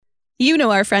You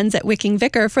know our friends at Wicking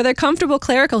Vicar for their comfortable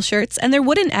clerical shirts and their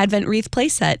wooden Advent wreath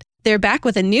playset. They're back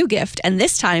with a new gift, and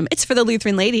this time it's for the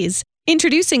Lutheran ladies.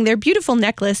 Introducing their beautiful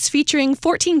necklace featuring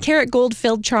 14-karat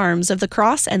gold-filled charms of the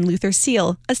cross and Luther's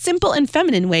seal, a simple and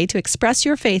feminine way to express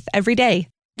your faith every day.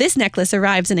 This necklace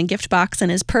arrives in a gift box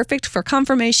and is perfect for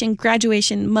confirmation,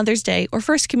 graduation, Mother's Day, or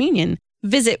First Communion.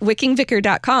 Visit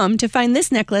wickingvicar.com to find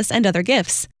this necklace and other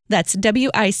gifts. That's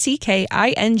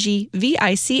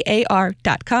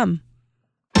wickingvicar.com.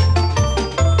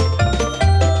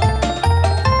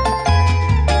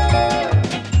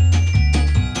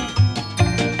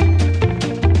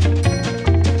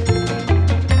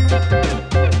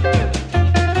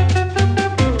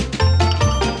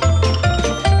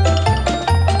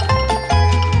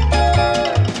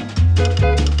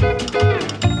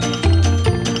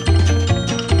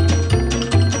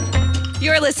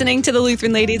 Listening to the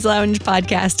Lutheran Ladies Lounge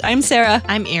podcast. I'm Sarah.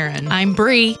 I'm Erin. I'm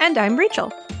Bree. And I'm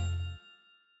Rachel.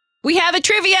 We have a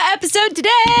trivia episode today.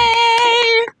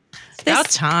 It's about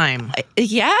time.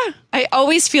 I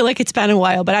always feel like it's been a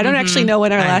while, but I don't actually know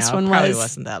when our last one was. Probably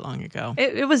wasn't that long ago.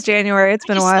 It was January. It's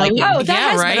been a while. Like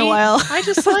that has been a while. I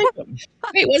just like them.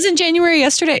 Wait, wasn't January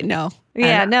yesterday? No.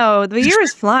 Yeah, no. The year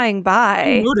is flying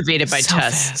by. Motivated by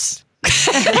tests.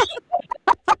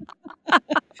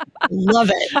 Love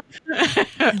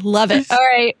it. Love it. All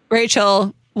right,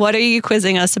 Rachel, what are you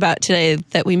quizzing us about today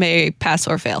that we may pass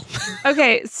or fail?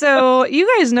 Okay, so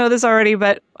you guys know this already,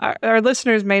 but our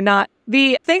listeners may not.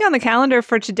 The thing on the calendar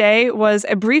for today was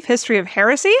a brief history of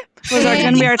heresy was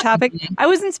going to be our topic. I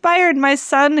was inspired. My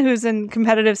son, who's in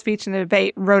competitive speech and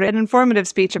debate, wrote an informative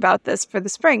speech about this for the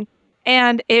spring.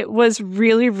 And it was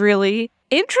really, really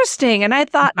interesting. And I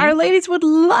thought our ladies would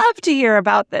love to hear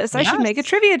about this. I should make a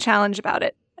trivia challenge about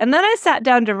it. And then I sat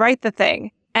down to write the thing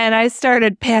and I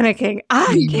started panicking.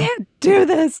 I can't do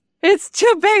this. It's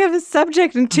too big of a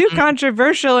subject and too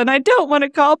controversial. And I don't want to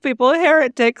call people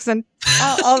heretics and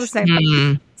all the same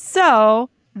thing.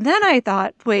 So then I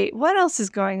thought, wait, what else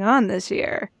is going on this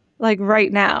year? Like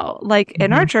right now, like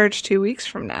in our church 2 weeks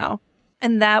from now.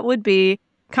 And that would be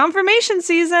confirmation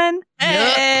season.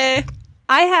 Hey.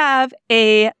 I have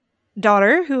a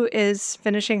daughter who is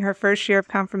finishing her first year of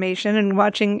confirmation and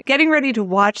getting ready to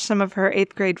watch some of her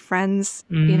 8th grade friends,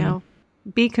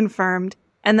 be confirmed.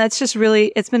 And that's just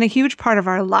really, it's been a huge part of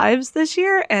our lives this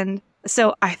year. And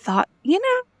so I thought,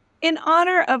 in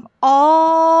honor of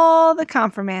all the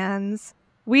confirmands,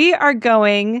 we are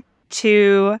going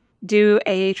to do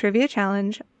a trivia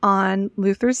challenge on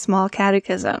Luther's Small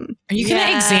Catechism. Are you going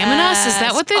to examine us? Is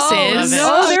that what this is?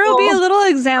 Oh, there will be a little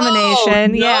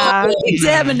examination.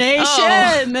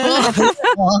 Examination.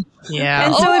 Yeah.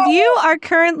 And so if you are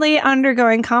currently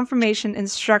undergoing confirmation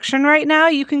instruction right now,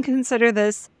 you can consider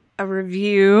this a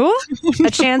review,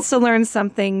 a chance to learn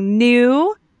something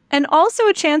new, and also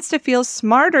a chance to feel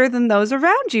smarter than those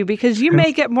around you, because you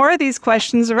may get more of these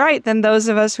questions right than those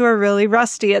of us who are really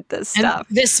rusty at this stuff.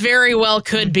 And this very well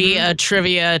could be a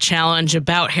trivia challenge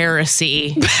about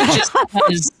heresy. Just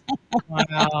because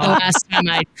the last time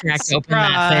I cracked open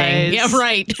that thing. Yeah,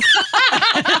 right.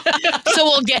 So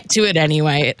we'll get to it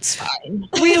anyway. It's fine.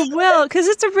 We will, because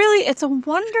it's a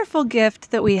wonderful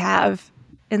gift that we have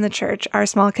in the church, our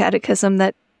small catechism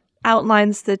that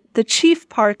outlines the chief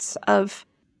parts of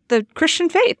the Christian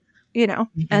faith,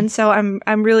 And so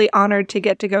I'm really honored to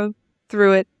get to go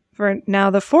through it for now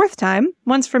the 4th time,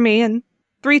 once for me and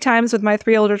 3 times with my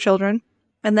 3 older children.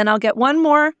 And then I'll get one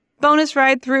more bonus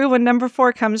ride through when number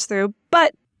 4 comes through.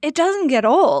 But it doesn't get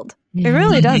old. It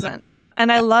really doesn't.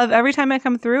 And I love every time I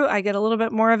come through, I get a little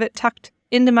bit more of it tucked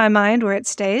into my mind where it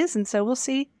stays. And so we'll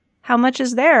see how much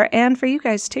is there. And for you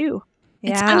guys too.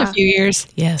 Yeah. It's been a few years.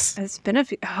 Yes. It's been a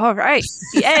few. All right.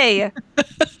 Yay.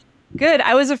 Good.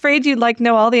 I was afraid you'd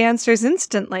know all the answers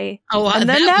instantly. Oh, and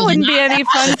then that wouldn't be any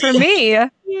fun for me.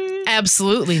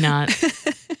 Absolutely not.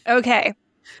 Okay.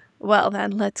 Well,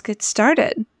 then let's get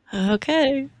started.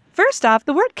 Okay. First off,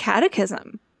 the word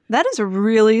catechism. That is a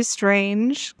really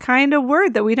strange kind of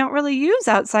word that we don't really use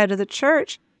outside of the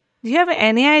church. Do you have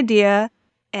any idea,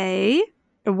 A,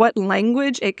 what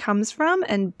language it comes from,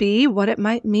 and B, what it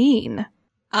might mean?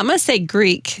 I'm going to say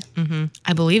Greek.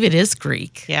 I believe it is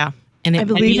Greek. Yeah. And I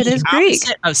believe it is Greek.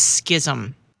 Opposite of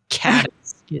schism.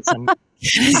 Catechism.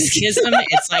 Schism,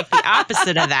 it's like the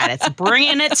opposite of that. It's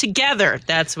bringing it together.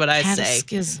 That's what I say.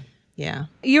 Catechism. Yeah.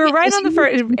 You were right on the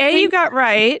first. A, you got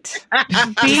right.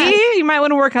 B, you might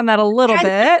want to work on that a little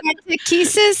bit.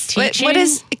 Catechesis? Teaching, what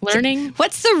is learning?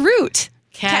 What's the root?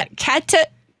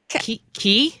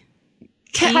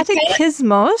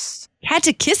 Catechismos.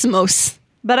 Catechismos.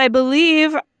 But I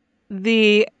believe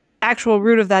the actual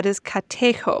root of that is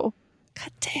catecho.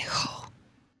 Catecho.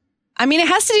 I mean, it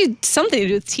has to do something to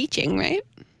do with teaching, right?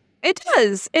 It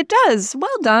does. It does.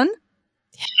 Well done.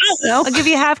 I'll give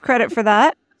you half credit for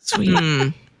that.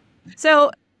 Sweet. So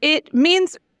it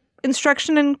means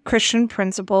instruction in Christian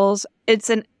principles. It's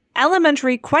an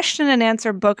elementary question and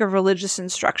answer book of religious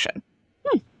instruction.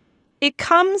 It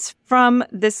comes from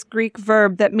this Greek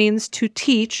verb that means to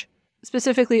teach,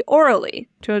 specifically orally,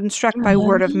 to instruct by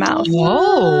word of mouth.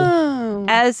 Whoa.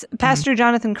 As Pastor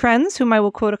Jonathan Krenz, whom I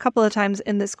will quote a couple of times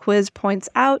in this quiz, points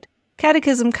out,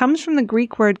 catechism comes from the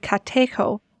Greek word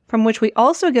katecho, from which we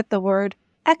also get the word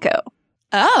echo.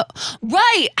 Oh,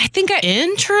 right.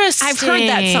 Interesting. I've heard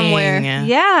that somewhere.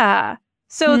 Yeah.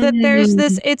 So that there's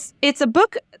this, it's a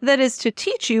book that is to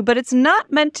teach you, but it's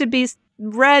not meant to be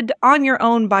read on your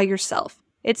own by yourself.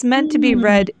 It's meant to be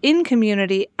read in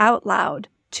community out loud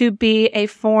to be a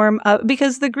form of,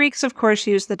 because the Greeks, of course,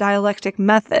 use the dialectic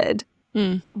method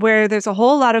where there's a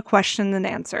whole lot of question and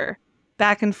answer,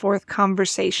 back and forth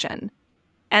conversation.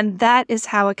 And that is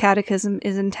how a catechism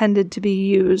is intended to be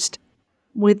used,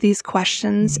 with these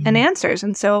questions and answers.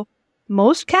 And so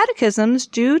most catechisms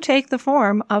do take the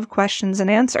form of questions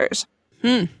and answers.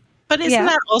 But isn't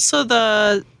that also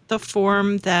the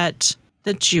form that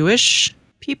the Jewish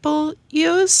people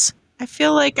use? I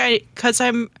feel like because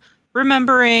I'm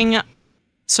remembering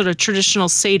sort of traditional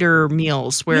Seder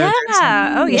meals where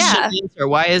answer,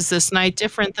 why is this night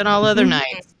different than all other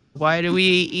nights? Why do we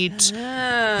eat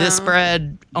this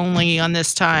bread only on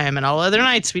this time, and all other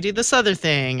nights we do this other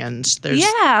thing? And there's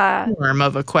a form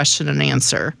of a question and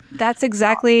answer. That's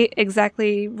exactly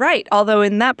right. Although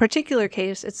in that particular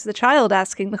case, it's the child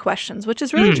asking the questions, which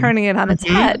is really turning it on its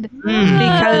head.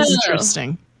 Because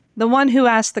interesting. The one who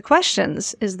asks the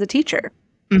questions is the teacher.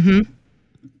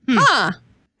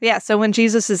 Yeah, so when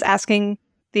Jesus is asking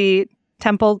the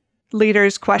temple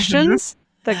leaders questions,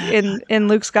 in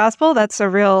Luke's gospel, that's a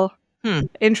real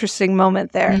interesting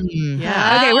moment there.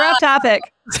 Yeah. Okay, we're off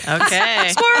topic. Okay.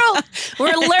 Squirrel!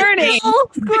 We're learning.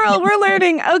 Squirrel, we're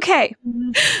learning. Okay.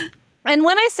 And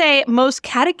when I say most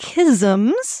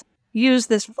catechisms use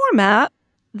this format,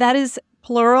 that is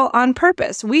plural on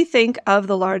purpose. We think of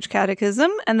the large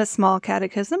catechism and the small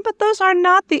catechism, but those are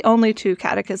not the only two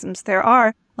catechisms there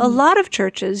are. A lot of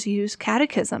churches use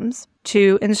catechisms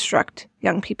to instruct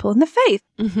young people in the faith.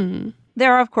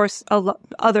 There are, of course,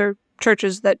 other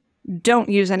churches that don't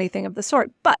use anything of the sort,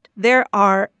 but there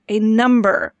are a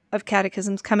number of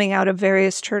catechisms coming out of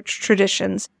various church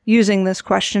traditions using this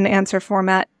question-answer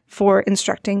format for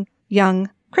instructing young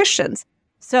Christians.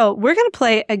 So we're going to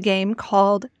play a game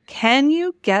called Can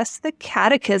You Guess the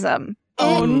Catechism?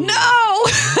 Oh,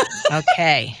 no!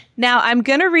 Okay. Now, I'm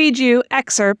going to read you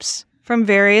excerpts from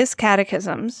various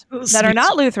catechisms that are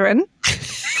not Lutheran.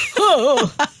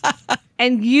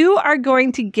 And you are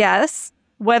going to guess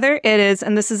whether it is,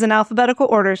 and this is in alphabetical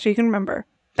order so you can remember,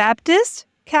 Baptist,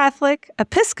 Catholic,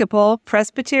 Episcopal,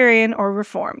 Presbyterian, or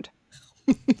Reformed.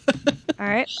 All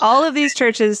right. All of these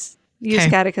churches use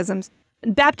catechisms.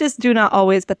 Baptists do not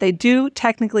always, but they do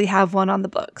technically have one on the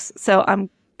books. So I'm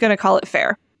going to call it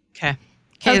fair. Okay.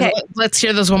 Okay. Let's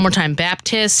hear those one more time.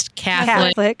 Baptist,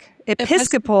 Catholic,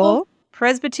 Episcopal,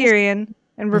 Presbyterian,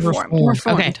 and Reformed.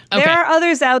 Okay. There are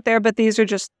others out there, but these are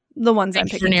just the ones I'm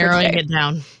picking for narrowing today. it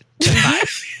down.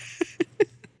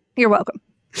 You're welcome.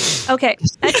 Okay.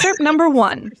 Excerpt number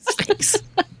 1. Thanks.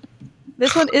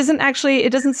 This one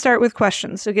it doesn't start with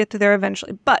questions, so get to there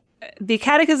eventually. But the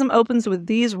catechism opens with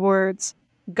these words: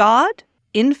 God,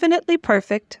 infinitely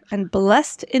perfect and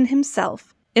blessed in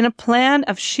himself, in a plan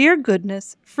of sheer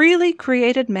goodness, freely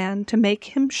created man to make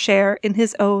him share in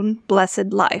his own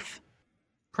blessed life.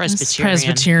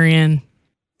 Presbyterian.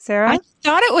 Sarah? I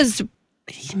thought it was...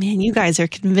 Man, you guys are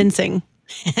convincing.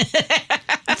 I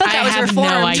thought that was have Reformed.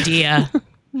 no idea.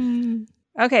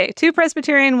 Okay, 2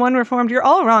 Presbyterian, 1 Reformed. You're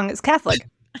all wrong. It's Catholic.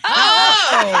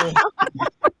 Oh!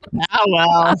 Oh,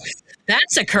 well.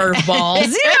 That's a curveball.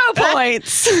 0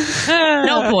 points.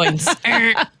 No points.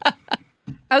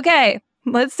 Okay,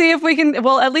 let's see if we can...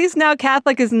 Well, at least now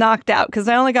Catholic is knocked out, because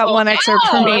I only got one excerpt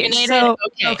from each. So,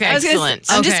 Okay. Excellent.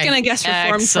 I'm just going to guess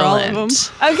Reformed for all of them.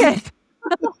 okay.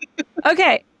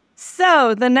 Okay,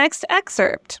 so the next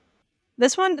excerpt.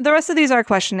 This one, the rest of these are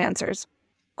question answers.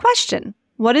 Question: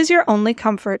 what is your only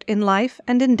comfort in life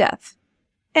and in death?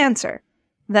 Answer: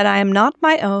 that I am not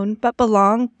my own, but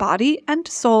belong body and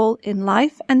soul in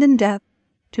life and in death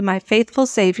to my faithful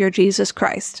Savior, Jesus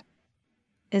Christ.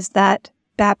 Is that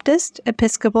Baptist,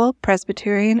 Episcopal,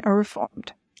 Presbyterian, or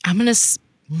Reformed? I'm going to...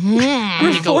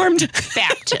 Reformed.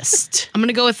 Baptist. I'm going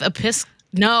to go with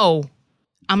No.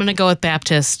 I'm going to go with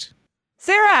Baptist.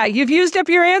 Sarah, you've used up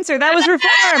your answer. That was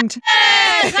Reformed.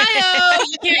 I know.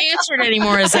 You can't answer it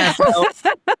anymore as that, though.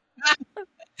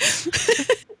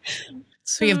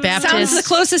 So you have Baptist. Sounds the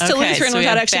closest to Lutheran so we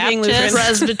without have actually being Lutheran.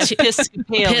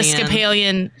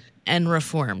 Episcopalian, and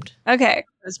Reformed. Okay.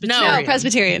 No,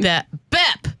 Presbyterian.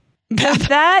 BEP.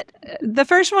 The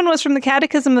first one was from the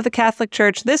Catechism of the Catholic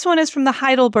Church. This one is from the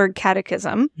Heidelberg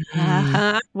Catechism,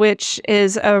 which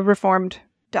is a Reformed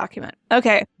document.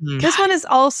 Okay. This one is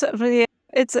also,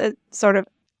 it's a sort of,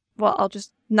 well, I'll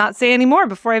just not say any more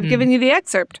before I've given you the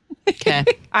excerpt. Okay.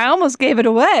 I almost gave it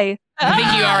away. I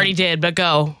think you already did, but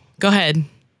go ahead.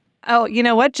 Oh, you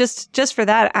know what? Just for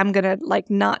that, I'm going to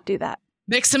not do that.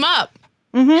 Mix them up.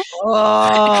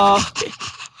 Oh.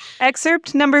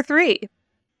 Excerpt number 3.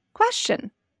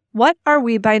 Question. What are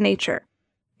we by nature?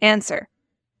 Answer.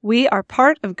 We are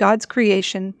part of God's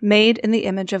creation, made in the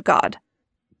image of God.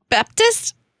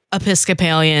 Baptist?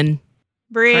 Episcopalian.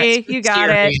 Bree, you got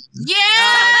it.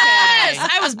 Yes! Okay.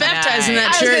 I was baptized in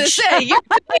that church.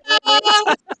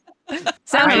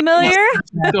 Sound familiar?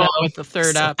 Go with the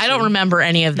third option. I don't remember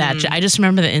any of that. I just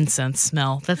remember the incense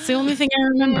smell. That's the only thing I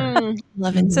remember.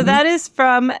 Love it. So that is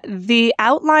from the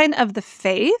Outline of the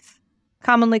Faith,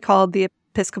 commonly called the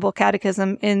Episcopal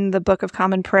Catechism, in the Book of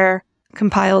Common Prayer,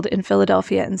 compiled in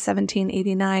Philadelphia in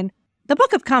 1789. The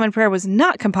Book of Common Prayer was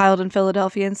not compiled in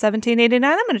Philadelphia in 1789.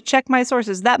 I'm going to check my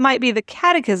sources. That might be the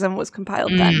Catechism was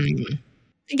compiled then.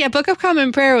 Yeah, Book of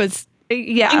Common Prayer was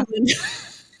England.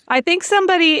 I think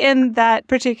somebody in that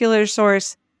particular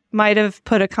source might have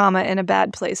put a comma in a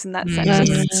bad place in that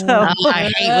sentence. So I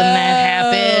hate when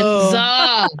that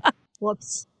happens.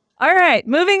 Whoops. All right,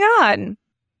 moving on.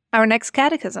 Our next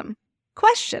catechism.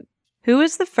 Question. Who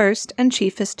is the first and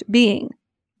chiefest being?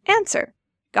 Answer.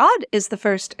 God is the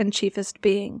first and chiefest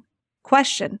being.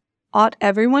 Question. Ought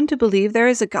everyone to believe there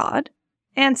is a God?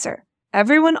 Answer.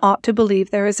 Everyone ought to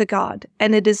believe there is a God,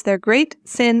 and it is their great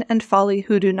sin and folly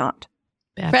who do not.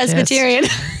 Baptist. Presbyterian.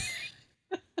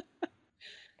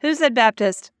 Who said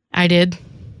Baptist? I did.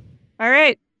 All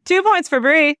right. 2 points for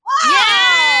Bree.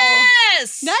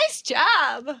 Yes! Nice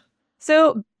job.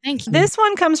 So Thank you. this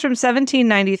one comes from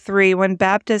 1793 when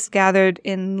Baptists gathered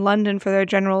in London for their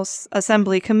General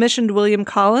Assembly commissioned William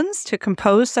Collins to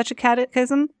compose such a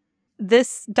catechism.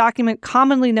 This document,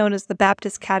 commonly known as the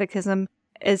Baptist Catechism,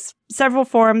 is several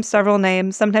forms, several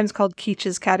names, sometimes called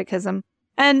Keach's Catechism.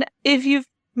 And if you've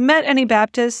met any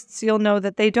Baptists, you'll know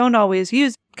that they don't always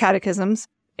use catechisms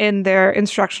in their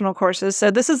instructional courses. So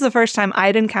this is the first time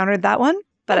I'd encountered that one,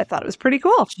 but I thought it was pretty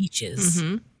cool. Peaches.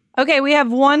 Okay, we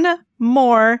have one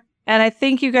more, and I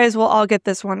think you guys will all get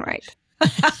this one right.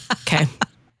 Okay.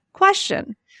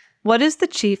 Question. What is the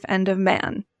chief end of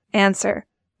man? Answer.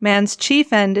 Man's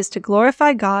chief end is to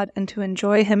glorify God and to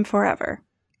enjoy him forever.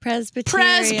 Presbyterian.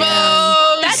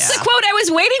 Presbos! That's the quote I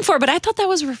was waiting for, but I thought that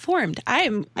was Reformed.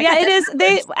 It is.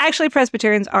 They actually,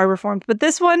 Presbyterians are Reformed, but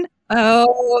this one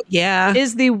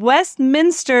is the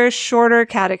Westminster Shorter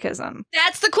Catechism.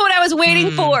 That's the quote I was waiting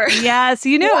for. Yes,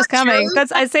 you knew it was coming.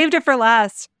 I saved it for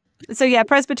last. So yeah,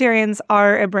 Presbyterians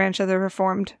are a branch of the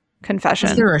Reformed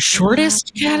confession. Is there a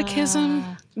shortest catechism?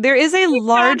 There is a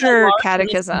larger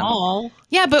catechism. Small.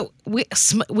 Yeah, but we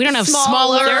don't have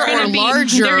smaller or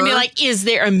larger. They're going to be like, is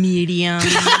there a medium?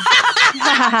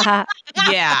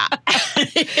 Yeah.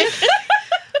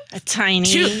 A tiny.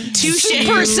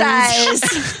 Super size.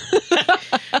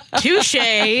 Touche.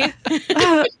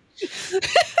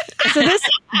 So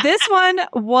this one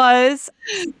was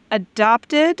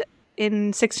adopted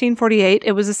in 1648.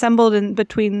 It was assembled in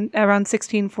between around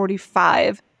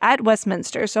 1645 at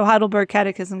Westminster. So Heidelberg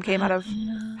Catechism came out of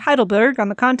Heidelberg on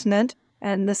the continent,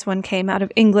 and this one came out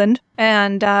of England.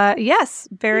 And yes,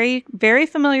 very, very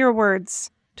familiar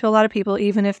words to a lot of people,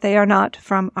 even if they are not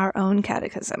from our own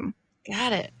catechism.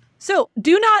 Got it. So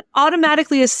do not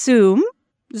automatically assume,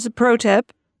 this is a pro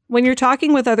tip, when you're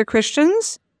talking with other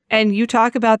Christians and you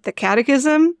talk about the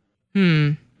catechism,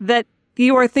 that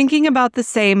you are thinking about the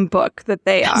same book that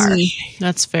they are.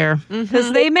 That's fair.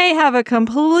 Because they may have a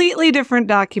completely different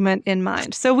document in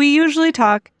mind. So we usually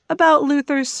talk about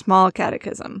Luther's Small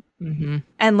Catechism.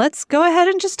 And let's go ahead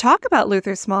and just talk about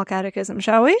Luther's Small Catechism,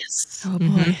 shall we? Yes. Oh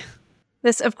boy.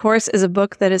 This, of course, is a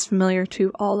book that is familiar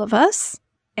to all of us.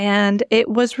 And it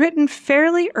was written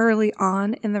fairly early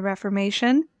on in the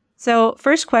Reformation. So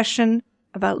first question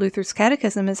about Luther's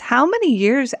Catechism is, how many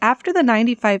years after the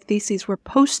 95 Theses were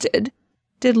posted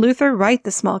did Luther write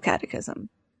the Small Catechism?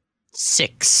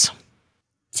 6.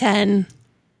 10.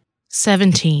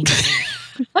 17.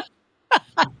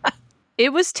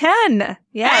 It was 10.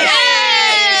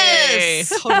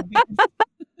 Yes!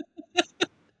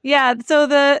 Yeah, so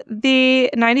the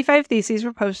 95 Theses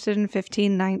were posted in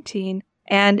 1519,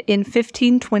 and in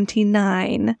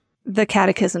 1529, the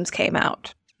catechisms came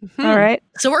out. All right.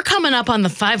 So we're coming up on the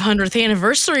 500th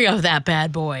anniversary of that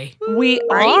bad boy. We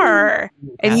are.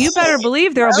 And you better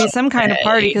believe there will be some kind of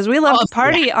party because we love to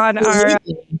party on our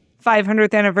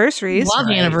 500th anniversaries. Love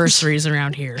anniversaries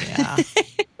around here. Yeah.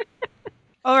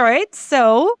 All right.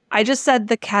 So I just said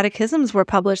the catechisms were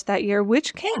published that year.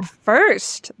 Which came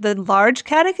first, the large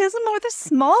catechism or the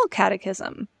small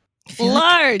catechism?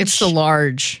 Large. It's the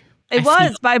large. It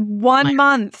was by 1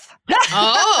 month.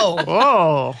 Oh.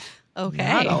 Whoa. Okay.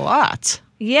 Not a lot.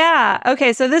 Yeah.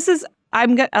 Okay. So this is,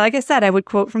 like I said, I would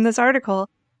quote from this article.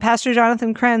 Pastor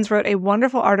Jonathan Krenz wrote a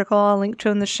wonderful article I'll link to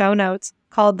in the show notes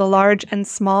called The Large and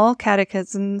Small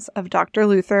Catechisms of Dr.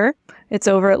 Luther. It's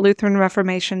over at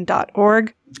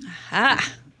LutheranReformation.org.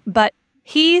 Ah. But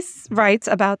he writes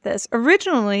about this.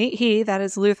 Originally, he, that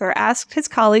is Luther, asked his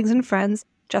colleagues and friends,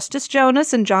 Justice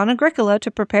Jonas and John Agricola,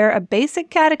 to prepare a basic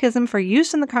catechism for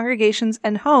use in the congregations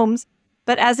and homes.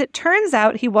 But as it turns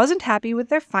out, he wasn't happy with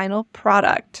their final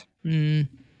product.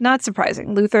 Not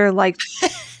surprising. Luther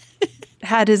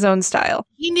had his own style.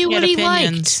 He knew what he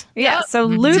liked. Yeah, so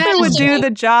Luther would do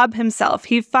the job himself.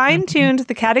 He fine-tuned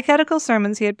the catechetical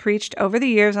sermons he had preached over the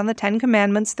years on the 10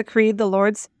 Commandments, the Creed, the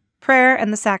Lord's Prayer,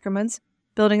 and the Sacraments,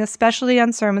 building especially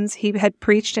on sermons he had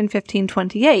preached in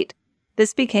 1528.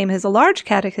 This became his large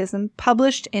catechism,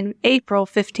 published in April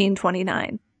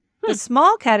 1529. The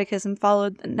small catechism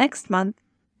followed the next month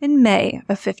in May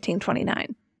of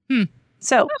 1529.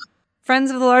 So,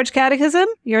 friends of the large catechism,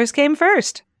 yours came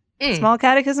first. Small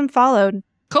catechism followed.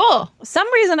 Cool. For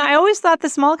some reason, I always thought the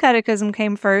small catechism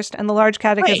came first and the large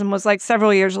catechism was like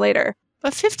several years later.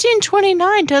 But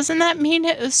 1529, doesn't that mean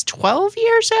it was 12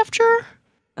 years after?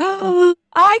 Oh,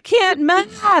 I can't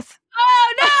math.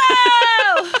 Oh,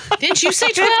 no! Didn't you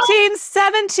say 12?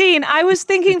 1517. I was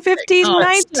thinking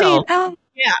 1519. Oh,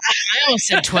 Yeah, I almost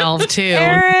said 12 too.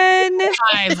 Aaron,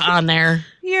 5 on there.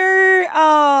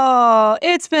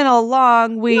 it's been a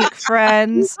long week,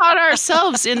 friends. We caught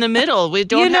ourselves in the middle. We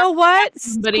don't. You know what?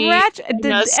 somebody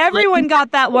Everyone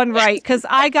got that one right because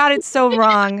I got it so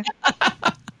wrong.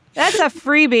 That's a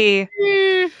freebie.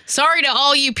 Sorry to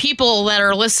all you people that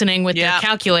are listening with their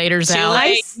calculators out.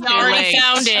 late. We already Too late.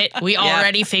 found it. We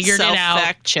already figured it out.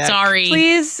 Self-fact check. Sorry.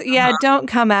 Please, don't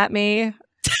come at me.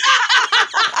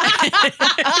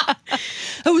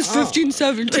 That was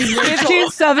 1517.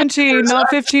 1517,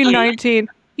 not 1519.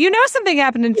 You know something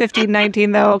happened in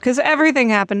 1519, though, because everything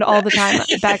happened all the time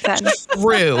back then.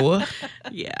 True.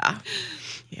 Yeah.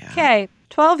 Okay,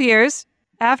 12 years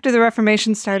after the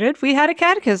Reformation started, we had a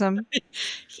catechism.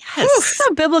 Yes.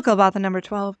 So biblical about the number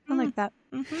 12. I like that.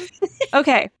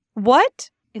 Okay, what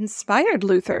inspired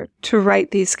Luther to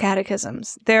write these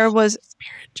catechisms? There was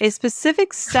a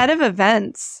specific set of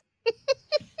events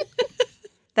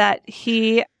that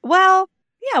we'll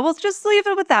just leave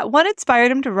it with that. What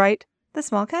inspired him to write the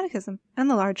small catechism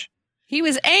and the large? He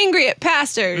was angry at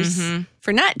pastors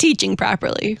for not teaching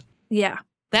properly. Yeah.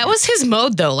 That was his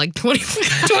mode, though, like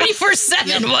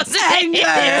 24/7, wasn't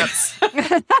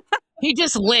it? He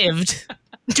just lived.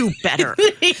 Do better.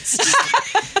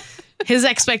 His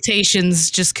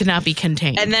expectations just could not be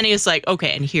contained. And then he was like,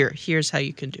 okay, and here's how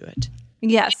you can do it.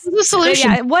 Yes. The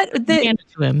solution. Yeah, handed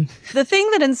to him. the thing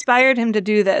that inspired him to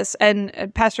do this,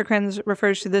 and Pastor Krenz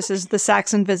refers to this as the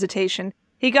Saxon visitation.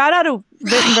 He got out of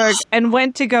Wittenberg and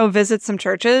went to go visit some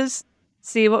churches,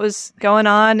 see what was going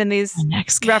on in these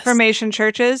Reformation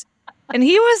churches. And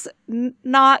he was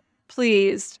not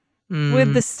pleased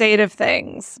with the state of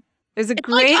things. There's a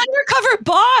great undercover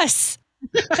boss.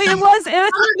 It was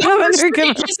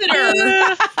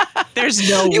There's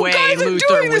no way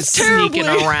Luther was sneaking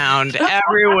around.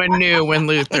 Everyone knew when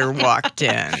Luther walked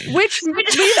in. Which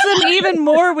leaves them even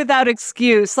more without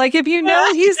excuse. Like, if you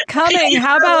know he's coming,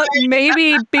 how about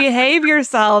maybe behave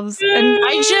yourselves? And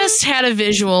I just had a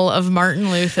visual of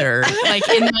Martin Luther, like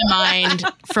in my mind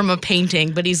from a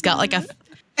painting, but he's got like a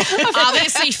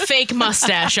obviously fake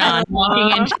mustache on,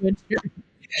 walking into a church.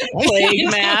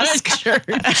 Plague mask.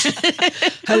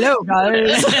 Hello,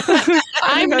 guys.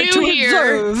 I'm new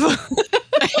here.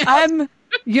 I'm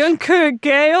Junker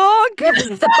Georg.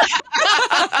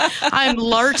 I'm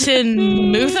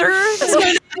Larton Luther.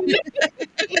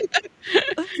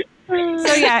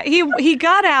 So yeah, he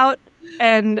got out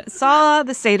and saw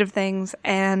the state of things.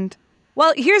 And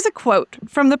well, here's a quote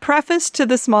from the preface to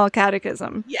the Small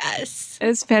Catechism. Yes.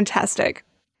 It's fantastic.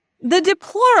 The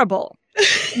deplorable,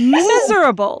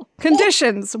 miserable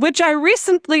conditions which I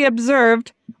recently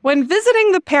observed when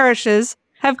visiting the parishes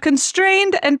have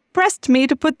constrained and pressed me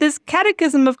to put this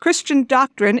catechism of Christian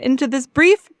doctrine into this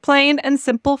brief, plain, and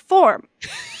simple form.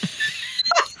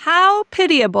 How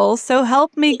pitiable, so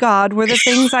help me God, were the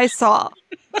things I saw.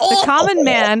 The common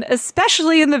man,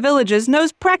 especially in the villages,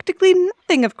 knows practically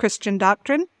nothing of Christian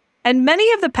doctrine, and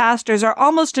many of the pastors are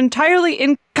almost entirely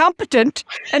incompetent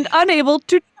and unable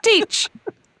to teach.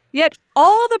 Yet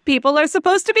all the people are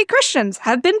supposed to be Christians,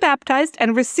 have been baptized,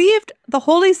 and received the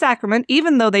Holy Sacrament,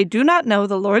 even though they do not know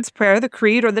the Lord's Prayer, the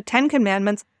Creed, or the Ten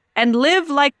Commandments, and live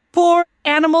like poor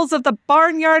animals of the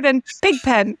barnyard and pig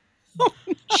pen.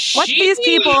 What these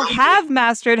people have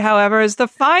mastered, however, is the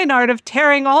fine art of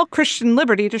tearing all Christian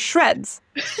liberty to shreds.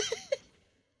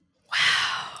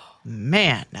 Wow.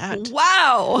 Man,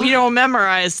 wow. We don't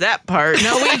memorize that part.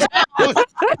 No, we don't.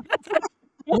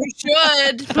 We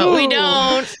should, but we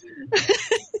don't.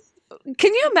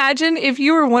 Can you imagine if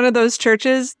you were one of those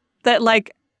churches that,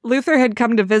 like, Luther had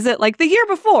come to visit, like, the year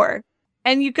before,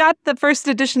 and you got the first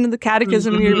edition of the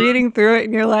Catechism, and you're reading through it,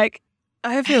 and you're like,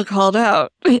 I feel called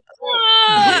out. Yeah.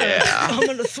 I'm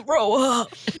going to throw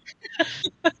up.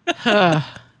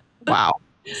 Wow.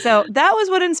 So that was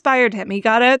what inspired him. He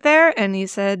got out there and he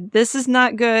said, this is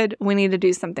not good. We need to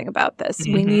do something about this.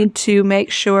 We need to make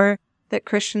sure that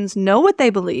Christians know what they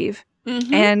believe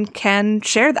and can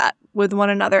share that with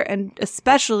one another, and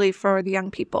especially for the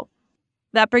young people.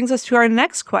 That brings us to our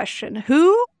next question.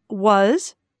 Who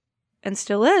was, and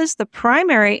still is, the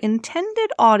primary intended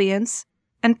audience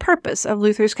and purpose of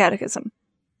Luther's catechism?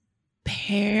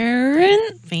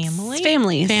 Families.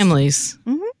 Families.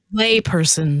 Lay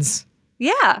persons.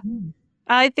 Yeah.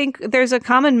 I think there's a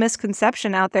common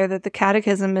misconception out there that the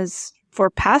catechism is for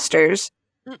pastors,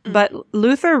 but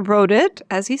Luther wrote it,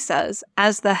 as he says,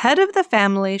 as the head of the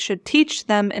family should teach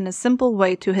them in a simple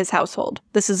way to his household.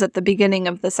 This is at the beginning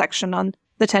of the section on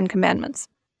the Ten Commandments.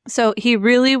 So he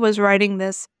really was writing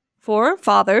this for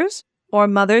fathers or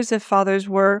mothers if fathers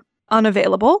were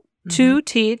unavailable to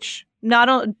teach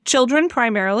not children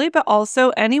primarily, but also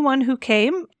anyone who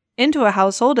came into a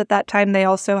household. At that time, they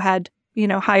also had,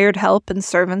 hired help and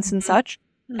servants and such.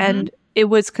 And it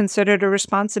was considered a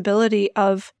responsibility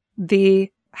of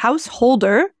the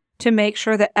householder to make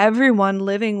sure that everyone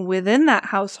living within that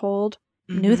household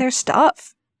knew their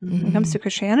stuff when it comes to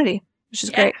Christianity, which is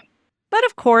great. But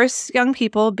of course, young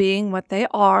people, being what they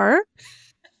are,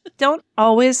 don't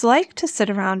always like to sit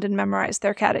around and memorize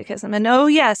their catechism. And oh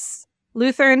yes,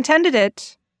 Luther intended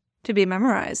it to be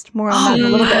memorized. More on that in a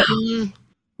little bit.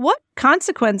 What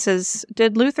consequences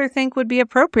did Luther think would be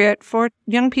appropriate for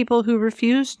young people who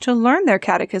refused to learn their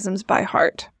catechisms by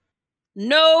heart?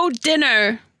 No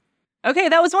dinner. Okay,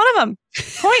 that was one of them.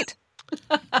 Point.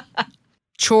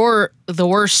 The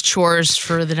worst chores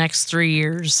for the next 3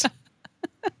 years.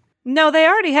 No, they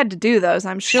already had to do those,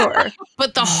 I'm sure.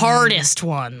 But the hardest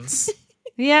ones.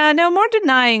 Yeah, no more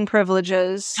denying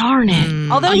privileges. Darn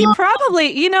it. Although he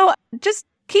probably, just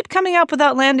keep coming up with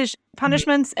outlandish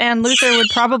punishments, and Luther would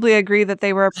probably agree that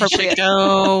they were appropriate.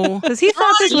 Because he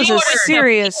thought this was a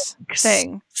serious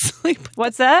thing.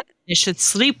 What's that? You should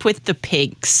sleep with the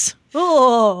pigs.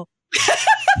 Oh.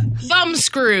 Thumb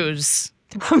screws.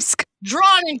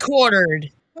 Drawn and quartered.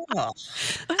 Oh.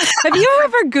 Have you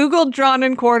ever Googled drawn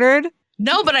and quartered?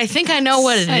 No, but I think I know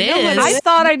what it is. I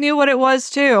thought I knew what it was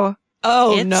too.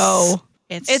 Oh, no.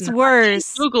 It's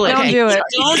worse. Google it. Don't do it.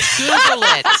 Don't Google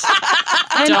it.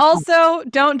 And also,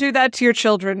 don't do that to your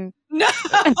children. No.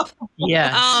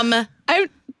 Yes.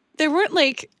 There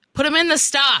weren't put them in the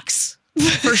stocks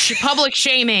for public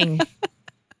shaming.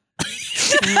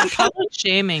 Public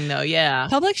shaming, though, yeah.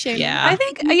 Public shaming. Yeah. I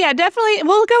think, definitely.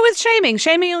 We'll go with shaming.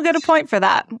 Shaming, you'll get a point for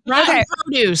that. Rotten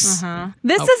produce.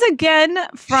 This is again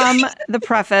from the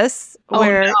preface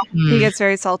where he gets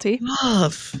very salty.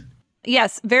 Love.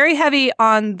 Yes, very heavy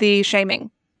on the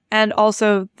shaming and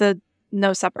also the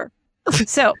no supper.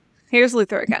 So here's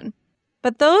Luther again.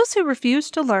 But those who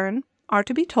refuse to learn are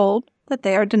to be told that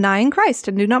they are denying Christ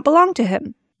and do not belong to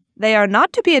him. They are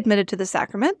not to be admitted to the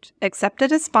sacrament,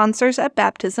 accepted as sponsors at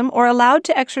baptism, or allowed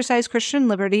to exercise Christian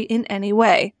liberty in any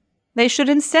way. They should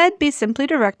instead be simply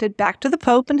directed back to the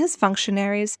Pope and his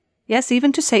functionaries, yes,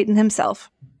 even to Satan himself.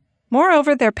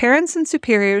 Moreover, their parents and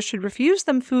superiors should refuse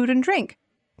them food and drink,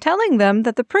 telling them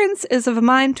that the prince is of a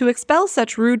mind to expel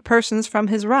such rude persons from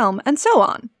his realm, and so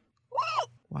on.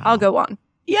 Wow. I'll go on.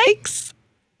 Yikes.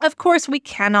 Of course, we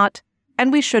cannot,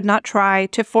 and we should not try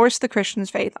to force the Christian's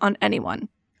faith on anyone.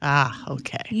 Ah,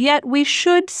 okay. Yet we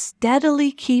should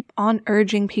steadily keep on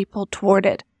urging people toward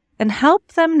it, and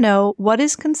help them know what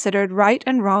is considered right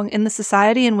and wrong in the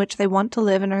society in which they want to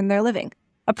live and earn their living.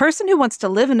 A person who wants to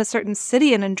live in a certain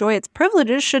city and enjoy its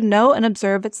privileges should know and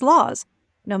observe its laws,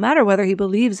 no matter whether he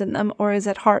believes in them or is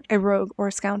at heart a rogue or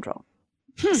a scoundrel.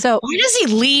 So why does he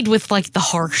lead with like the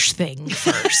harsh thing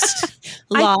first?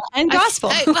 Law and gospel.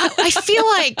 I feel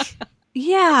like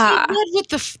he led with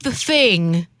the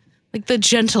thing, like the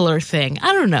gentler thing.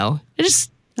 I don't know.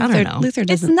 I don't know. Luther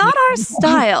it's doesn't. not our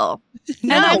style.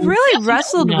 No, and I've really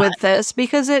wrestled not. with this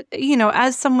because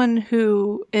as someone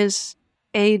who is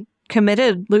a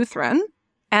committed Lutheran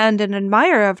and an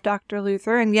admirer of Dr.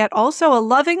 Luther, and yet also a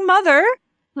loving mother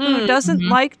who doesn't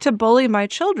like to bully my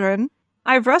children,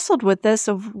 I've wrestled with this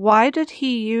of why did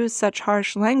he use such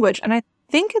harsh language? And I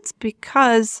think it's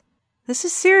because this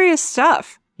is serious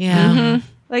stuff. Yeah.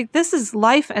 Like, this is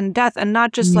life and death, and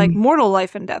not just like mortal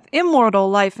life and death, immortal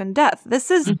life and death.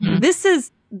 This is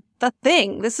the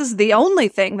thing. This is the only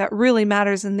thing that really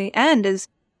matters in the end is,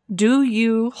 do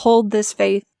you hold this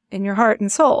faith in your heart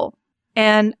and soul?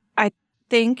 And I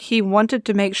think he wanted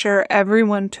to make sure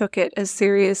everyone took it as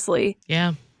seriously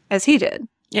as he did.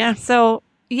 Yeah. So,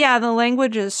 yeah, the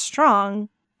language is strong,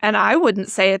 and I wouldn't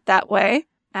say it that way.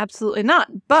 Absolutely not.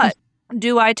 But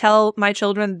do I tell my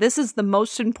children, this is the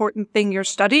most important thing you're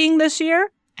studying this year?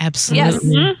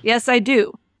 Absolutely. Yes. Yes, I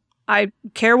do. I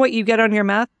care what you get on your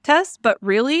math test, but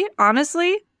really,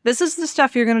 honestly, this is the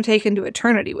stuff you're going to take into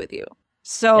eternity with you.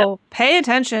 So pay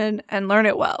attention and learn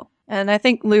it well. And I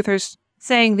think Luther's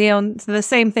saying the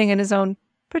same thing in his own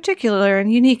particular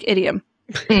and unique idiom.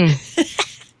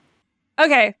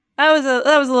 Okay, that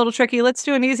was a little tricky. Let's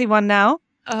do an easy one now.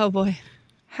 Oh, boy.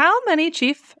 How many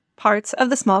chief parts of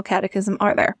the small catechism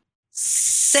are there?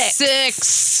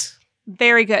 6.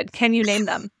 Very good. Can you name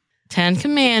them? 10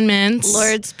 Commandments.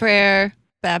 Lord's Prayer,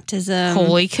 baptism,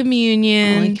 Holy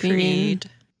Communion. Creed,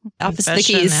 Office of the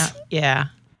Confession, Keys. Yeah.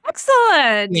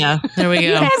 Excellent. Yeah, there we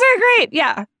You go. guys are great.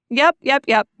 Yeah.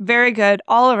 Yep. Very good.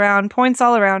 All around. Points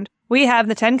all around. We have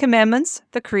the 10 Commandments,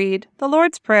 the Creed, the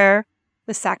Lord's Prayer,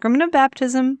 the Sacrament of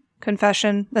Baptism,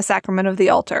 Confession, the Sacrament of the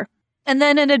Altar. And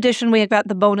then in addition, we got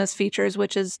the bonus features,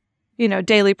 which is,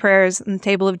 daily prayers and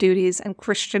table of duties and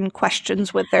Christian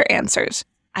questions with their answers.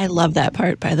 I love that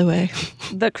part, by the way.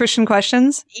 The Christian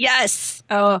questions? Yes.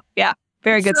 Oh, yeah.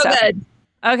 Very good So stuff. good.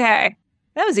 Okay.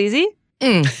 That was easy.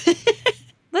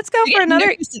 Let's go for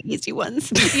another easy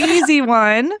ones. easy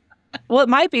one. Well, it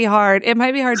might be hard. It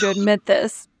might be hard to admit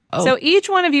this. Oh. So each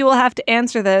one of you will have to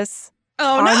answer this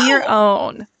on your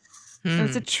own.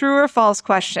 It's a true or false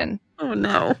question. Oh,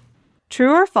 no.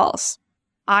 True or false?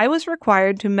 I was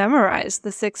required to memorize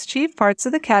the 6 chief parts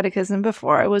of the catechism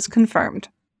before I was confirmed.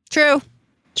 True.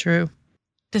 True.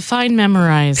 Define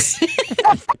memorize.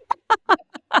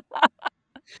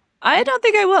 I don't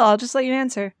think I will. I'll just let you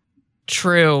answer.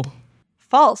 True.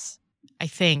 False. I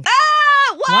think.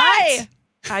 Why?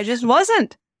 I just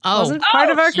wasn't. Oh. Wasn't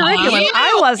part of our curriculum. you?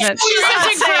 I wasn't. She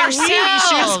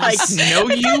was like, no,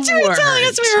 you weren't. Telling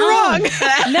us we were wrong.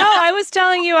 No, I was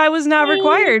telling you I was not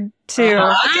required to.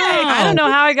 I don't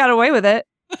know how I got away with it.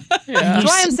 That's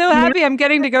why I'm so happy I'm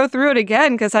getting to go through it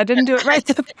again, because I didn't do it right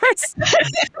the first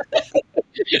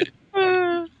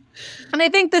time. And I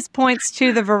think this points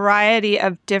to the variety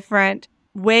of different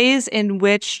ways in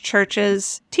which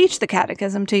churches teach the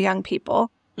catechism to young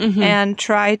people and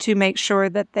try to make sure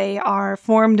that they are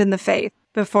formed in the faith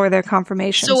before their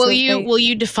confirmation. So will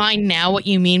you define now what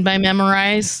you mean by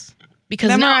memorize? Because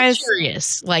now I'm Memorize,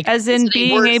 curious. Like, as in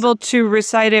being able to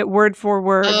recite it word for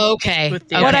word. Okay.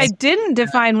 What I didn't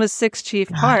define was 6 chief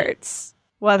parts.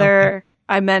 Whether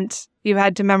I meant you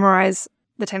had to memorize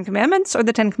the 10 Commandments or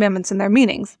the 10 Commandments and their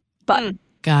meanings. But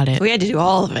got it. We had to do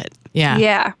all of it. Yeah.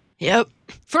 yeah. Yep.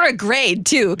 For a grade,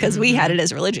 too, because we had it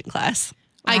as religion class.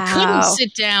 I couldn't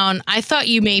sit down. I thought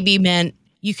you maybe meant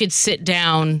you could sit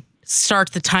down,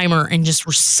 start the timer, and just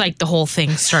recite the whole thing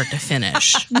start to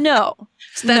finish. No.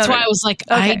 So that's why I was like,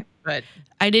 Okay.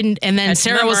 I didn't. And then Had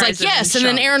Sarah was like, memorized it in yes. And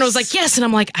then Aaron was like, chunks. yes. And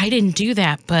I'm like, I didn't do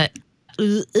that. But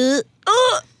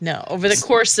No, over the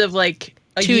course of like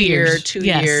a 2 year, years. 2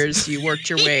 Yes. years, you worked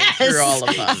your way through all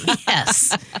of them.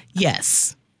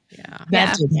 yes. Yeah.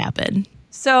 That did happen.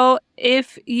 So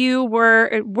if you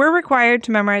were required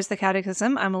to memorize the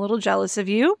catechism, I'm a little jealous of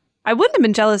you. I wouldn't have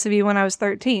been jealous of you when I was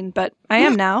 13, but I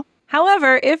am now.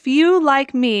 However, if you,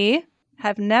 like me,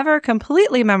 have never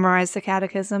completely memorized the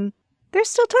catechism, there's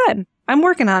still time. I'm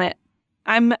working on it.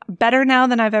 I'm better now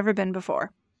than I've ever been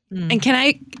before. And can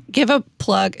I give a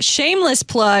plug, shameless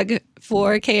plug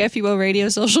for KFUO Radio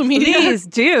social media? Please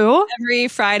do. Every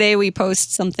Friday we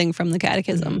post something from the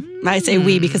catechism. I say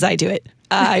we because I do it.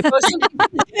 I post something from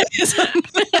the catechism.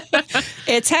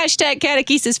 It's hashtag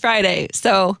Catechesis Friday.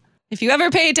 So if you ever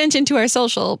pay attention to our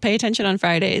social, pay attention on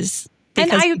Fridays. And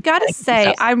because I gotta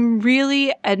say, I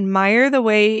really admire the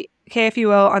way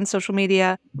KFUO on social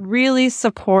media really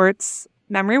supports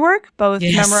memory work, both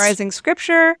Yes. memorizing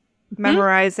scripture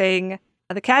memorizing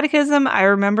the Catechism. I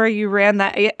remember you ran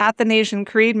that Athanasian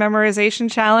Creed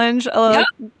memorization challenge a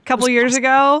couple years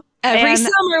ago. Every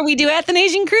summer we do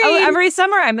Athanasian Creed. Oh, every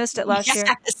summer? I missed it last year.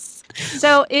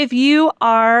 So if you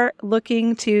are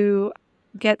looking to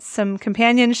get some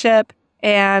companionship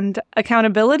and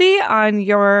accountability on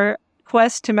your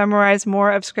quest to memorize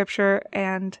more of Scripture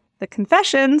and the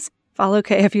confessions, follow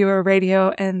KFUO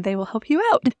Radio and they will help you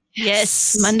out.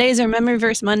 Yes. Mondays are Memory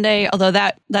Verse Monday, although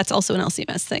that's also an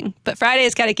LCMS thing. But Friday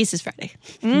is Catechesis Friday.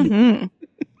 Mm-hmm.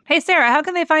 Hey, Sarah, how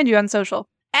can they find you on social?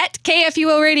 At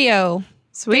KFUO Radio.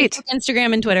 Sweet. Facebook,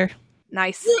 Instagram, and Twitter.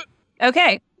 Nice.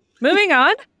 Okay, moving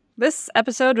on. This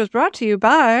episode was brought to you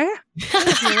by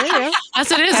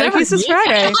As it is Catechesis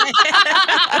Friday.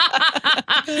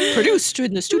 Produced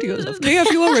in the studios of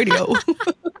KFUO Radio.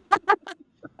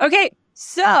 Okay,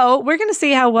 so we're going to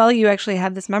see how well you actually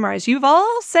have this memorized. You've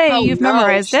all you've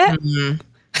memorized it.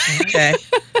 Mm-hmm. Okay.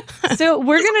 So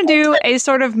we're going to do a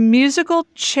sort of musical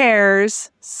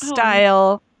chairs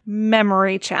style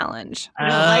memory challenge. I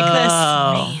don't like this.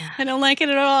 I don't like it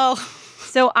at all.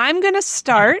 So I'm going to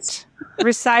start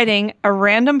reciting a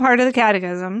random part of the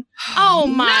Catechism. Oh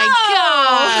my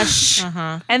gosh.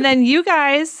 And then you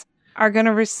guys are going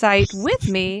to recite with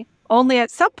me. Only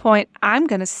at some point, I'm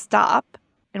going to stop.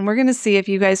 And we're going to see if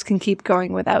you guys can keep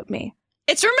going without me.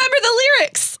 It's remember the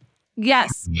lyrics.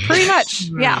 Yes, pretty much.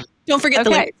 Yeah. Don't forget the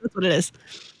lyrics. That's what it is.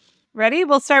 Ready?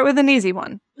 We'll start with an easy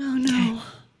one. Oh, no.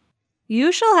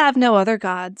 You shall have no other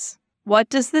gods. What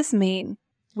does this mean?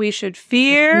 We should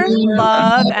fear,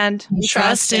 love, and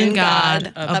trust in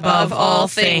God above all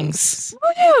things.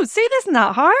 Woo! See, this is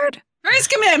not hard. First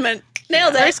commandment.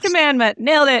 Nailed it. First commandment.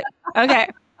 Nailed it. Okay.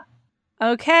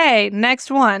 Okay, next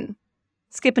one.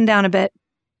 Skipping down a bit.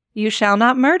 You shall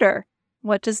not murder.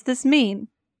 What does this mean?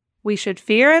 We should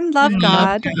fear and love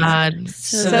God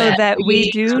so that we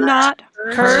do not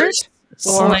hurt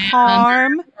or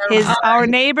harm our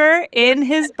neighbor in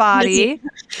his body,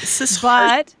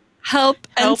 but help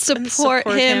and support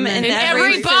him in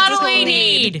every bodily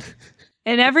need.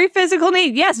 In every physical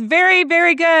need. Yes, very,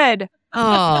 very good.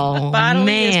 Oh, bodily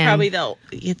man. is probably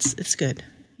it's good.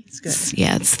 It's good.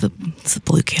 Yeah, it's the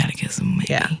Blue Catechism.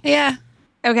 Maybe. Yeah.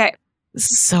 Okay. This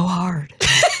is so hard.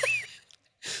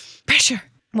 Pressure.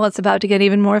 Well, it's about to get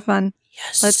even more fun.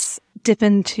 Yes. Let's dip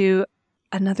into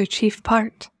another chief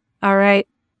part. All right.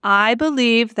 I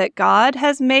believe that God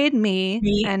has made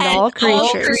me and all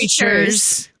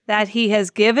creatures, that he has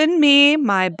given me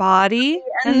my body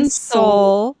and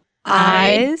soul,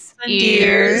 eyes,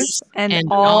 ears, and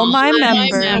all my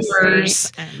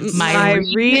members, my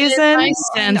reason, my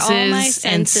senses,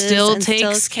 and still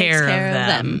takes care of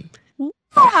them.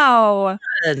 Wow.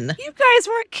 You guys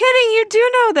weren't kidding. You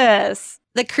do know this.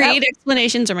 The creed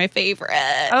explanations are my favorite.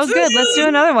 Oh, good. Let's do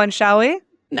another one, shall we?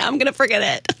 No, I'm going to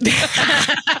forget it.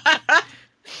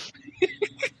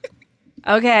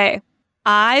 Okay.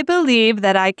 I believe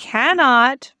that I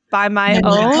cannot, by my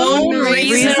own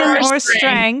reason or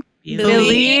strength,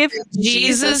 believe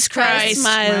Jesus Christ,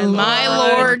 my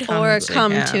Lord, or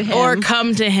come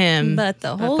to him. But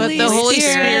the Holy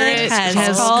Spirit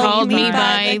has called me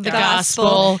by the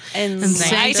gospel and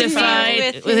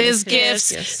sanctified with his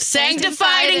gifts,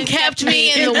 sanctified and kept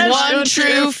me in the one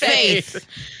true faith.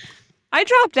 I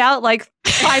dropped out like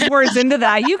 5 words into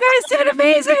that. You guys did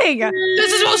amazing.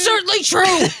 This is most certainly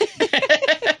true.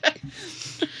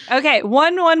 Okay,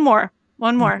 one more.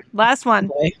 Last one.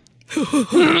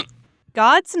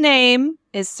 God's name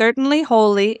is certainly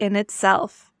holy in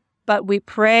itself, but we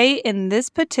pray in this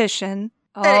petition.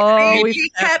 We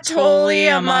be kept holy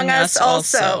among us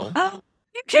also. Oh,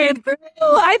 you came through.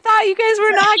 I thought you guys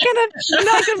were not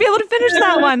gonna be able to finish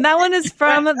that one. That one is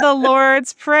from the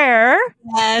Lord's Prayer.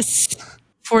 Yes.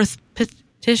 4th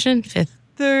petition, 5th.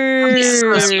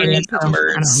 3rd. I don't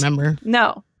remember.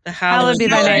 No. The Hallowed be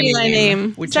thy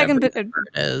name. Whichever Second it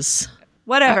is.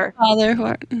 Whatever. Our Father who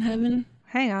art in heaven.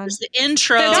 Hang on. There's the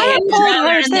intro.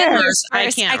 There's and there. the numbers.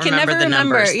 I can't remember the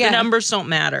numbers. Yeah. The numbers don't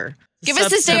matter. Give us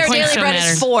this day our daily bread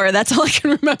is 4. That's all I can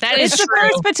remember. That is It's the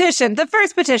first petition. The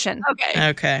first petition.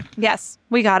 Okay. Yes,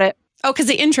 we got it. Oh, because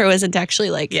the intro isn't actually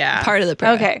part of the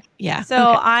prayer. Okay. Yeah. So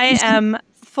I am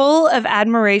full of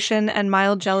admiration and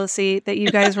mild jealousy that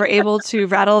you guys were able to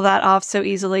rattle that off so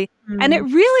easily. And it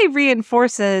really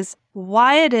reinforces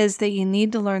why it is that you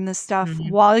need to learn this stuff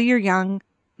while you're young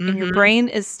and your brain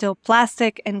is still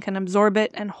plastic and can absorb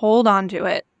it and hold on to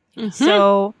it.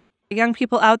 So young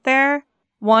people out there,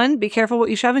 1, be careful what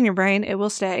you shove in your brain. It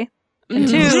will stay. And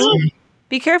 2,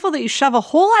 be careful that you shove a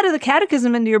whole lot of the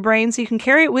catechism into your brain so you can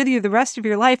carry it with you the rest of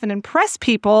your life and impress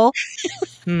people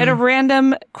at a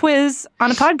random quiz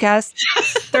on a podcast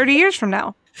 30 years from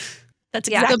now. That's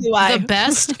exactly why. The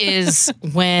best is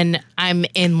when I'm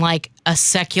in like a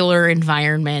secular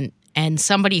environment and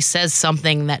somebody says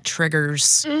something that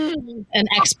triggers an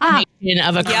explanation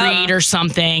of a creed or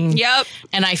something. Yep.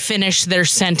 And I finish their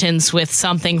sentence with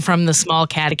something from the small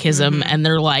catechism and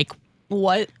they're like,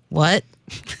 What? And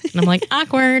I'm like,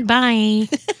 awkward, bye.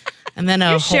 And then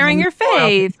You're sharing your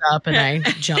faith. Up and I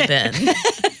jump in.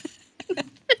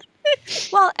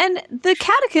 Well, and the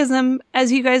catechism,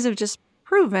 as you guys have just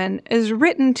proven, is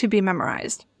written to be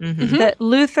memorized. That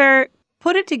Luther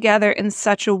put it together in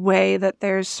such a way that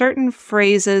there's certain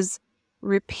phrases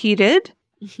repeated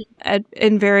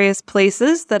in various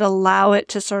places that allow it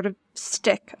to sort of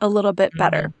stick a little bit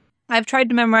better. I've tried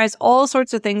to memorize all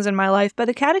sorts of things in my life, but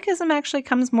the catechism actually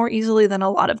comes more easily than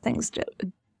a lot of things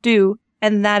do,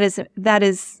 and that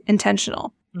is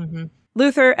intentional.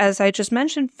 Luther, as I just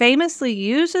mentioned, famously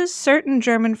uses certain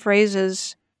German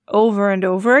phrases over and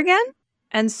over again,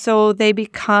 and so they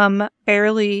become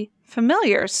fairly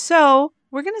familiar. So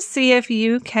we're going to see if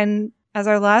you can, as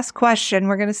our last question,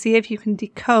 we're going to see if you can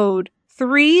decode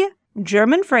 3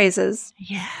 German phrases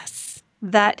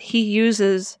that he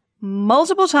uses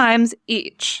multiple times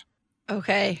each.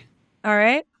 Okay. All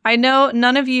right. I know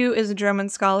none of you is a German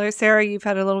scholar. Sarah, you've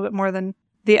had a little bit more than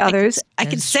the others. I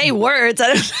can say words.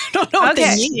 I don't know what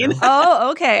they mean.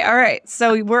 Oh, okay. All right.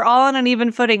 So we're all on an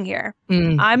even footing here.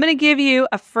 I'm going to give you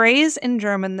a phrase in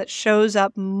German that shows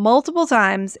up multiple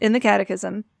times in the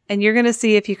catechism, and you're going to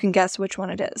see if you can guess which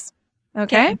one it is.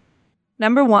 Okay?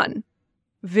 Number 1.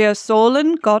 Wir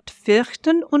sollen Gott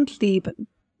fürchten und lieben.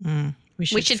 We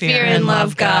should fear and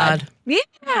love God.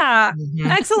 Yeah.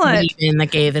 Excellent. And that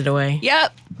gave it away.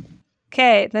 Yep.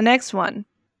 Okay, the next one.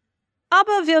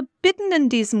 Aber wir bitten in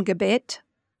diesem Gebet.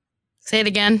 Say it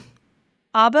again.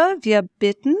 Aber wir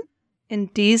bitten in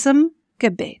diesem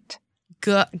Gebet.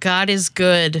 God is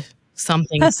good.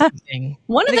 Something.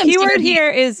 One of the them keyword here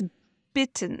is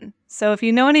bitten. So if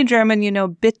you know any German, you know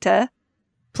bitte.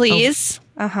 Please.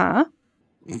 Uh-huh.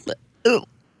 I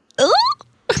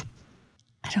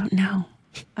don't know.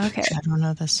 Okay. I don't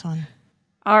know this one.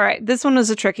 All right. This one was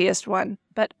the trickiest one.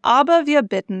 But aber wir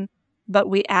bitten, but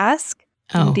we ask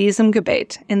in diesem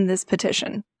Gebet, in this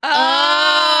petition. Oh!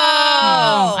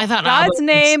 I thought God's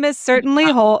name is certainly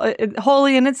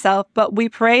holy in itself, but we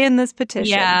pray in this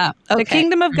petition. Yeah. Okay. The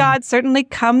kingdom of God certainly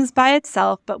comes by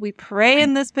itself, but we pray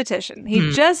in this petition.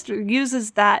 He just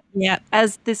uses that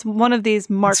as one of these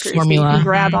markers that you can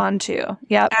grab onto.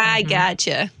 Yep. I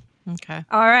gotcha. Okay.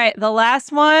 All right. The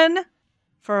last one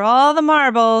for all the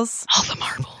marbles. All the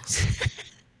marbles.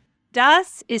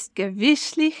 Das ist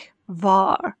gewisslich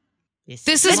wahr.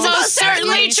 This is most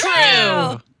certainly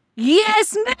true.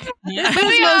 Yes, ma'am. This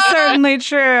is most certainly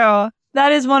true.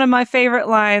 That is one of my favorite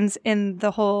lines in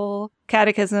the whole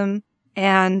catechism.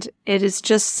 And it is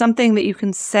just something that you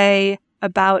can say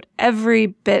about every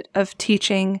bit of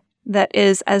teaching that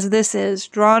is, as this is,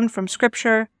 drawn from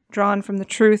scripture, drawn from the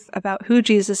truth about who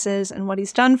Jesus is and what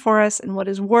he's done for us and what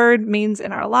his word means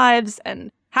in our lives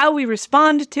and how we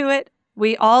respond to it.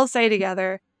 We all say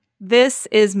together, this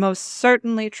is most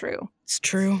certainly true. It's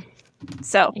true.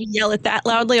 So I yell at that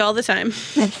loudly all the time.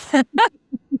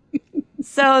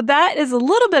 So that is a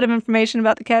little bit of information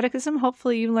about the catechism.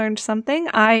 Hopefully you learned something.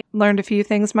 I learned a few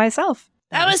things myself.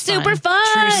 That was super fun.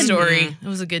 True story. It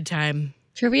was a good time.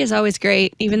 Trivia is always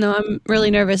great, even though I'm really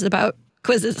nervous about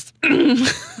quizzes.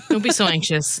 Don't be so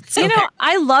anxious. It's You know,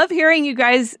 I love hearing you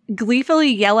guys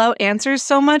gleefully yell out answers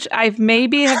so much. I've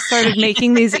maybe have started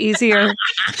making these easier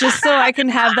just so I can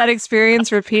have that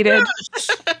experience repeated.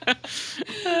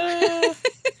 I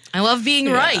love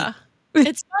being right.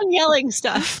 It's fun yelling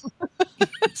stuff.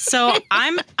 So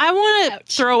I want to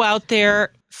throw out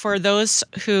there for those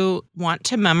who want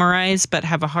to memorize but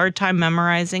have a hard time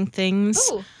memorizing things.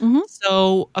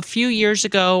 So a few years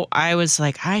ago, I was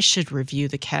like, I should review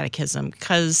the catechism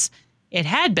because it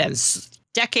had been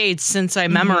decades since I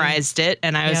memorized it.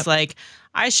 And I was like,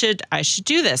 I should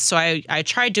do this. So I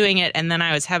tried doing it and then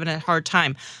I was having a hard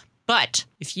time. But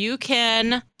if you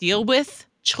can deal with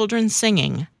children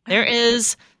singing, there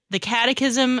is the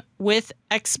catechism with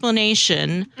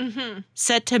explanation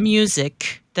set to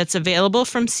music that's available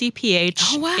from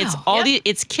CPH. Oh, wow. It's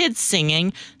it's kids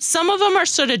singing. Some of them are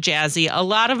sort of jazzy. A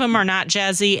lot of them are not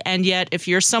jazzy. And yet, if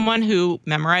you're someone who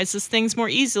memorizes things more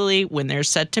easily when they're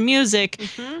set to music,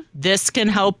 this can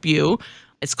help you.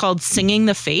 It's called Singing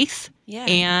the Faith. Yeah.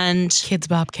 And Kids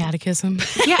Bop Catechism.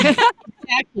 yeah,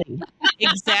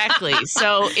 exactly.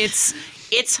 So it's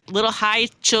little high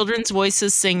children's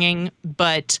voices singing,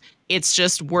 but It's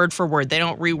just word for word. They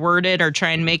don't reword it or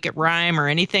try and make it rhyme or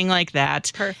anything like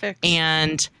that. Perfect.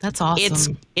 And that's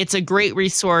awesome. It's a great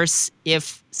resource.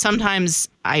 If sometimes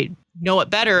I know it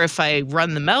better if I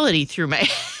run the melody through my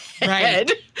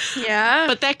head. Yeah.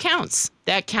 But that counts.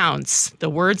 That counts. The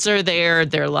words are there.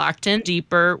 They're locked in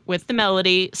deeper with the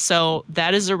melody. So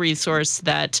that is a resource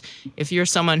that if you're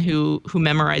someone who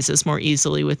memorizes more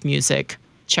easily with music,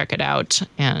 check it out.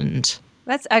 And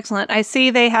that's excellent. I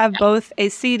see they have both a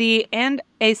CD and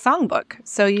a songbook,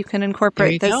 so you can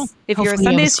incorporate this. Go. If you're a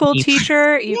Sunday school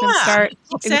teacher, you can start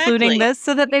exactly. including this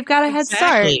so that they've got a head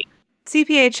start.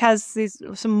 CPH has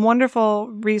some wonderful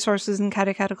resources and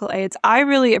catechetical aids. I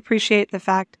really appreciate the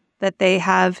fact that they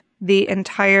have the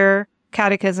entire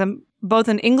catechism, both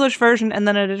an English version and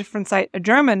then at a different site, a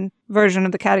German version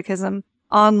of the catechism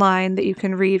online that you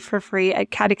can read for free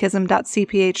at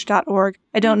catechism.cph.org.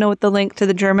 I don't know what the link to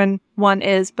the German one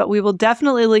is, but we will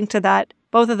definitely link to that,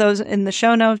 both of those in the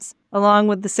show notes, along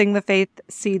with the Sing the Faith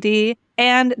CD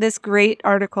and this great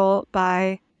article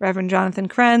by Reverend Jonathan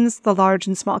Krenz, The Large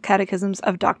and Small Catechisms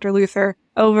of Dr. Luther,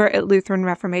 over at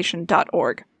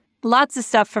LutheranReformation.org. Lots of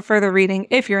stuff for further reading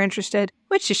if you're interested,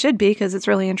 which you should be because it's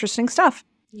really interesting stuff.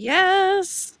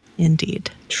 Yes.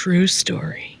 Indeed. True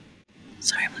story.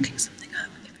 Sorry, I'm looking something up.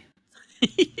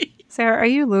 Sarah, are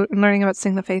you learning about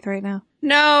Sing the Faith right now?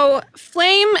 No,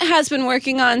 Flame has been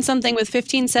working on something with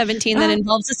 1517 that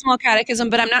involves a small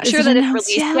catechism, but I'm not sure that it's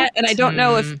released yet. And I don't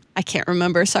know if, I can't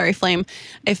remember, sorry, Flame,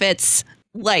 if it's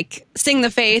like Sing the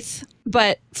Faith,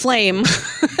 but Flame.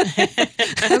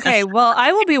 Okay, well,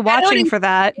 I will be watching for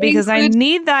that because I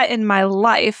need that in my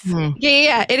life.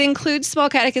 Yeah. It includes small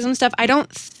catechism stuff. I don't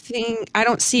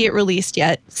see it released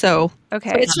yet. So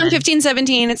okay, it's from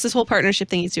 1517. It's this whole partnership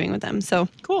thing he's doing with them. So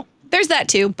cool. There's that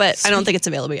too, but I don't think it's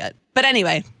available yet. But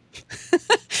anyway,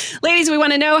 ladies, we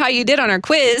want to know how you did on our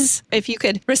quiz. If you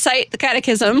could recite the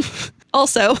catechism.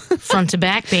 Also, front to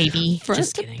back, baby.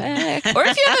 Just to back. Or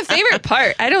if you have a favorite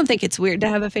part. I don't think it's weird to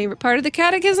have a favorite part of the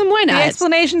catechism. Why not? The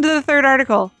explanation to the third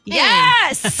article.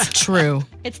 Yes! True.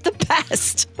 It's the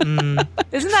best.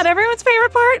 Isn't that everyone's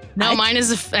favorite part? No, mine is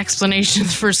the explanation of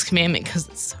the first commandment because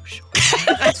it's so short.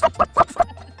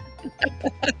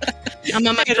 I'm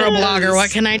a microblogger.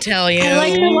 What can I tell you? I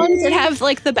like the ones that have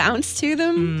like the bounce to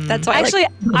them. That's why actually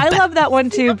I love that one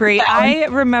too, Brie. I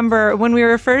remember when we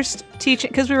were first teaching,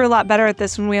 because we were a lot better at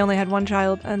this when we only had one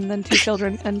child and then two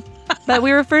children, but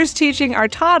we were first teaching our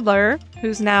toddler,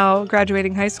 who's now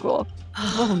graduating high school.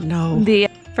 Oh no!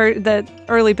 For the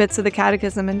early bits of the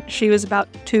catechism, and she was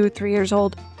about 2-3 years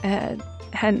old and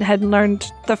had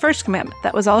learned the first commandment.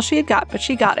 That was all she had got, but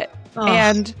she got it.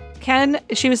 And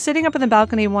she was sitting up in the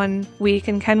balcony one week,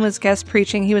 and Ken was guest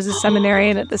preaching. He was a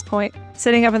seminarian at this point,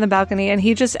 sitting up in the balcony, and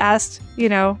he just asked,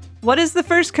 what is the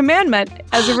first commandment,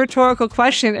 as a rhetorical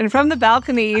question. And from the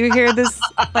balcony, you hear this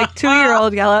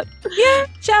 2-year-old yell out, "You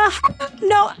shall have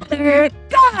no other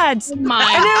gods." And it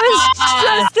was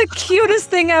just the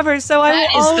cutest thing ever. So I will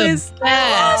always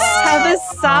have a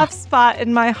soft spot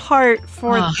in my heart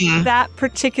for that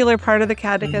particular part of the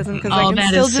catechism, because I can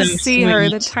still just see her,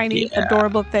 the tiny,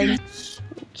 adorable thing.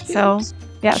 So,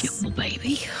 yes. Cute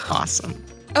baby. Awesome.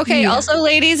 Okay, also,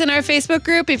 ladies, in our Facebook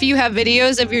group, if you have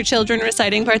videos of your children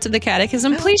reciting parts of the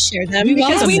catechism, please share them,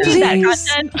 because we need that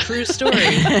content. True story.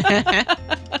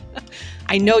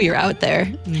 I know you're out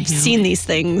there. I've seen these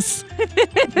things.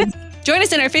 Join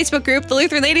us in our Facebook group, the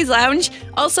Lutheran Ladies Lounge.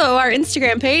 Also, our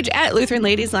Instagram page at Lutheran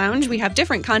Ladies Lounge. We have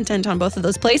different content on both of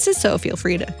those places, so feel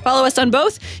free to follow us on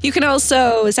both. You can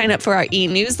also sign up for our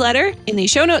e-newsletter in the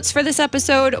show notes for this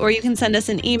episode, or you can send us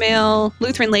an email,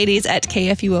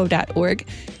 lutheranladies@kfuo.org.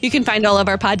 You can find all of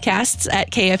our podcasts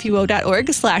at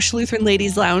kfuo.org/Lutheran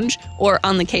Ladies Lounge, or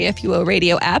on the KFUO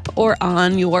radio app, or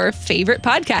on your favorite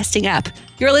podcasting app.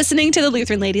 You're listening to the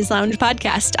Lutheran Ladies Lounge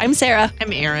podcast. I'm Sarah.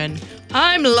 I'm Aaron.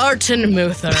 I'm Larton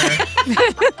Muther.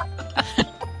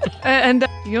 And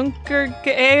Junker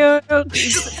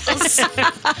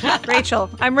Rachel.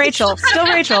 I'm Rachel. Still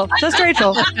Rachel. Just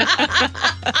Rachel.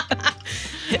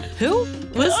 Who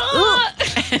was?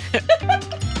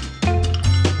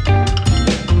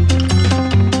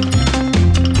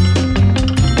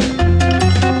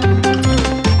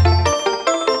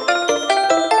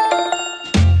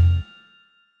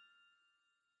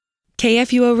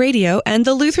 KFUO Radio and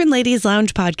the Lutheran Ladies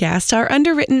Lounge podcast are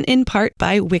underwritten in part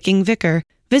by Wicking Vicar.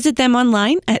 Visit them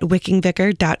online at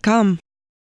wickingvicar.com.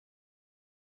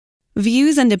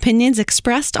 Views and opinions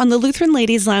expressed on the Lutheran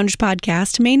Ladies Lounge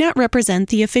podcast may not represent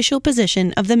the official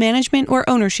position of the management or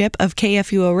ownership of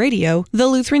KFUO Radio, the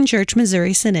Lutheran Church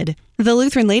Missouri Synod. The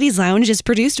Lutheran Ladies Lounge is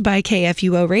produced by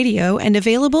KFUO Radio and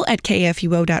available at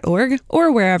kfuo.org or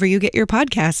wherever you get your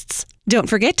podcasts. Don't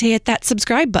forget to hit that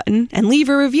subscribe button and leave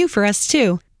a review for us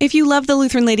too. If you love the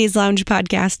Lutheran Ladies Lounge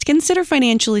podcast, consider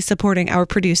financially supporting our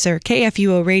producer,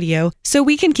 KFUO Radio, so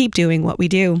we can keep doing what we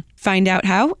do. Find out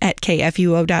how at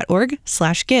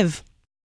kfuo.org/give.